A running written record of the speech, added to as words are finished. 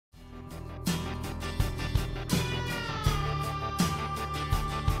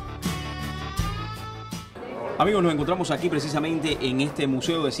Amigos, nos encontramos aquí precisamente en este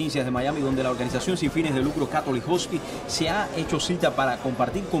Museo de Ciencias de Miami, donde la organización sin fines de lucro Catholic Hospice se ha hecho cita para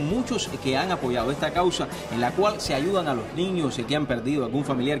compartir con muchos que han apoyado esta causa, en la cual se ayudan a los niños que han perdido algún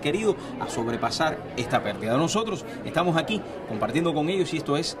familiar querido a sobrepasar esta pérdida. Nosotros estamos aquí compartiendo con ellos y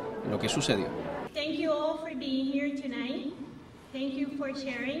esto es lo que sucedió. Thank you all for being here tonight. Thank you for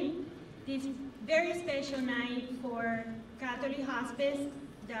sharing this very special night for Catholic Hospice,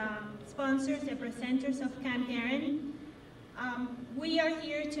 the sponsors, the presenters of Camp Erin. We are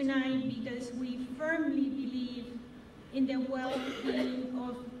here tonight because we firmly believe in the well-being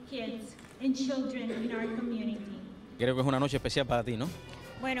of kids and children in our community. Creo que es una noche especial para ti, ¿no?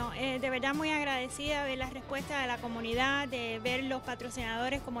 Bueno, de verdad muy agradecida de ver la respuesta de la comunidad, de ver los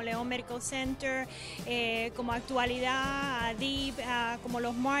patrocinadores como León Medical Center, como Actualidad, ADIP, como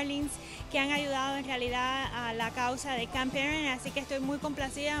los Marlins, que han ayudado en realidad a la causa de Camp Erin, así que estoy muy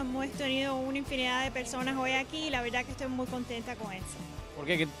complacida. Hemos tenido una infinidad de personas hoy aquí y la verdad que estoy muy contenta con eso. ¿Por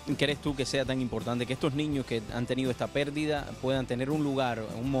qué crees tú que sea tan importante que estos niños que han tenido esta pérdida puedan tener un lugar,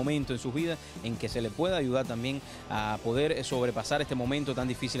 un momento en sus vidas en que se les pueda ayudar también a poder sobrepasar este momento tan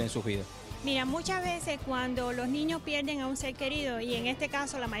difícil en sus vidas? Mira, muchas veces cuando los niños pierden a un ser querido, y en este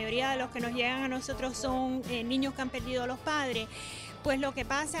caso la mayoría de los que nos llegan a nosotros son niños que han perdido a los padres, pues lo que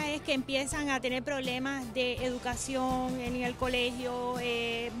pasa es que empiezan a tener problemas de educación en el colegio,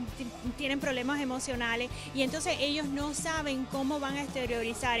 tienen problemas emocionales y entonces ellos no saben cómo van a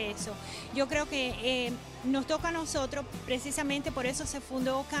exteriorizar eso. Yo creo que nos toca a nosotros, precisamente por eso se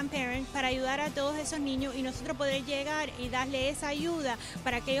fundó Camp Erin, para ayudar a todos esos niños y nosotros poder llegar y darle esa ayuda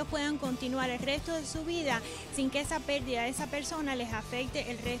para que ellos puedan continuar el resto de su vida sin que esa pérdida de esa persona les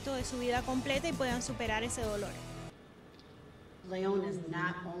afecte el resto de su vida completa y puedan superar ese dolor. León is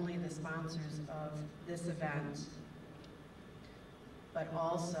not only the sponsors of this event, but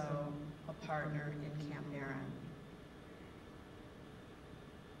also a partner in Camp Erin.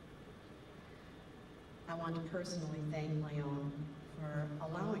 I want to personally thank León for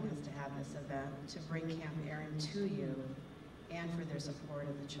allowing us to have this event, to bring Camp Erin to you, and for their support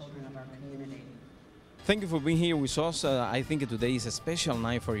of the children of our community. Thank you for being here with us. I think today is a special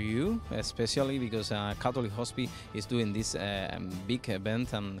night for you, especially because Catholic Hospice is doing this big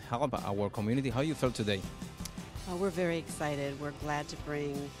event and help our community. How you felt today? We're very excited. We're glad to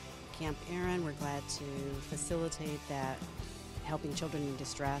bring Camp Erin. We're glad to facilitate that, helping children in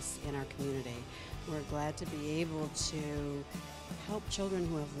distress in our community. We're glad to be able to help children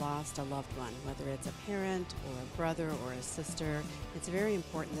who have lost a loved one, whether it's a parent or a brother or a sister. It's very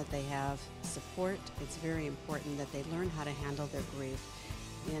important that they have support. It's very important that they learn how to handle their grief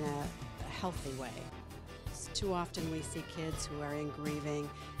in a healthy way. Too often we see kids who are in grieving,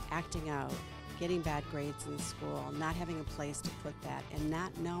 acting out, getting bad grades in school, not having a place to put that, and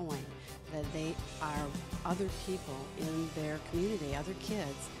not knowing that they are other people in their community, other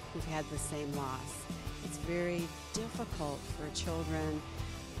kids who've had the same loss. It's very difficult for children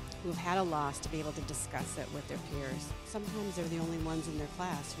who've had a loss to be able to discuss it with their peers. Sometimes they're the only ones in their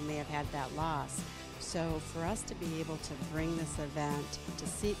class who may have had that loss. So for us to be able to bring this event, to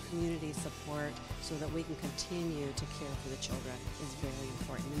seek community support so that we can continue to care for the children is very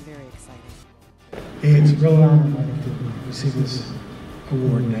important and very exciting. It's a real honor to receive this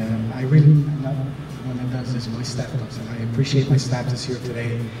award. I really, I'm not the one that does this, my staff does it. I appreciate my staff that's here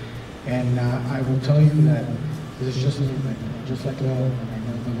today. And I will tell you that this is just a little bit, just like León, and I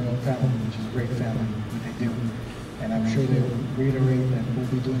know the León family, which is a great family, what they do. And I'm sure they will reiterate that we'll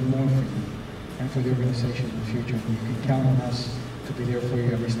be doing more for you and for the organization in the future. You can count on us to be there for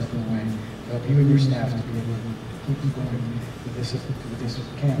you every step of the way, to help you and your staff to be able to keep going with this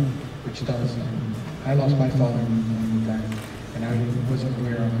camp, which does. I lost my father in that, and I wasn't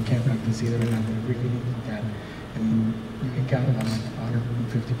aware of a camp like this either, and I really needed that. And you can count on us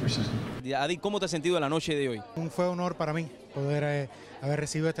 150%. Adi, ¿cómo te has sentido la noche de hoy? Fue un honor para mí poder haber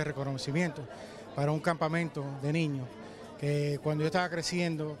recibido este reconocimiento para un campamento de niños, que cuando yo estaba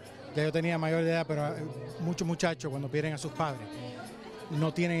creciendo, ya yo tenía mayor edad, pero muchos muchachos cuando pierden a sus padres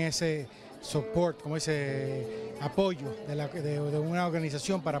no tienen ese support, como ese apoyo de una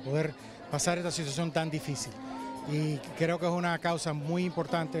organización para poder pasar esta situación tan difícil. Y creo que es una causa muy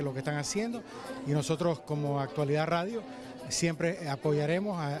importante lo que están haciendo y nosotros como Actualidad Radio siempre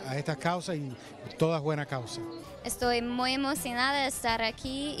apoyaremos a estas causas y todas buenas causas. Estoy muy emocionada de estar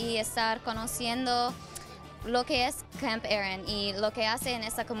aquí y estar conociendo lo que es Camp Erin y lo que hace en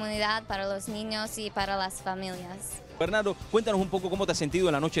esta comunidad para los niños y para las familias. Fernando, cuéntanos un poco cómo te has sentido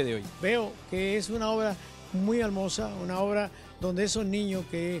en la noche de hoy. Veo que es una obra muy hermosa, una obra donde esos niños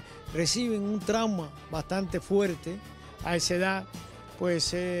que reciben un trauma bastante fuerte a esa edad,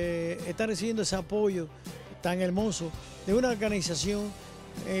 pues están recibiendo ese apoyo tan hermoso de una organización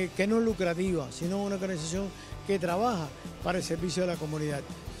que no es lucrativa, sino una organización que trabaja para el servicio de la comunidad.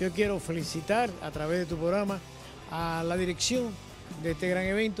 Yo quiero felicitar a través de tu programa a la dirección de este gran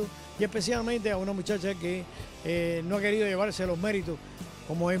evento y especialmente a una muchacha que no ha querido llevarse los méritos,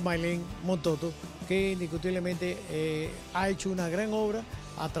 como es Maylene Montoto, que indiscutiblemente ha hecho una gran obra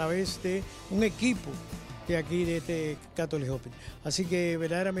a través de un equipo de aquí de este Catholic Hospital. Así que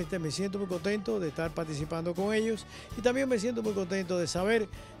verdaderamente me siento muy contento de estar participando con ellos y también me siento muy contento de saber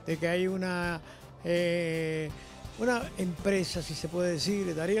de que hay una empresa, si se puede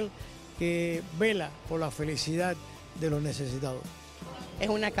decir, Dariel, que vela por la felicidad de los necesitados. Es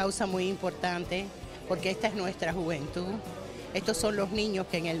una causa muy importante porque esta es nuestra juventud. Estos son los niños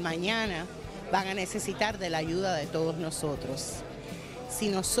que en el mañana van a necesitar de la ayuda de todos nosotros. Si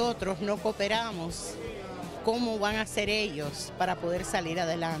nosotros no cooperamos, ¿cómo van a ser ellos para poder salir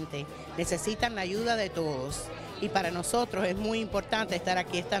adelante? Necesitan la ayuda de todos y para nosotros es muy importante estar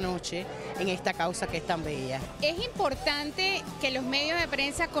aquí esta noche en esta causa que es tan bella. Es importante que los medios de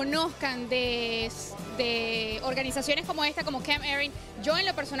prensa conozcan de organizaciones como esta, como Camp Erin. Yo en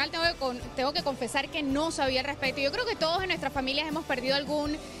lo personal tengo que confesar que no sabía al respecto. Yo creo que todos en nuestras familias hemos perdido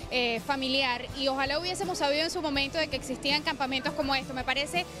algún familiar y ojalá hubiésemos sabido en su momento de que existían campamentos como estos. Me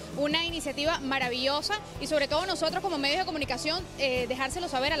parece una iniciativa maravillosa y sobre todo nosotros como medios de comunicación dejárselo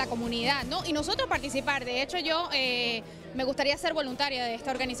saber a la comunidad, ¿no? Y nosotros participar. De hecho yo me gustaría ser voluntaria de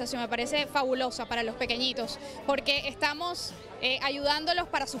esta organización, me parece fabulosa para los pequeñitos porque estamos ayudándolos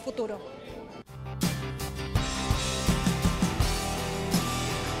para su futuro.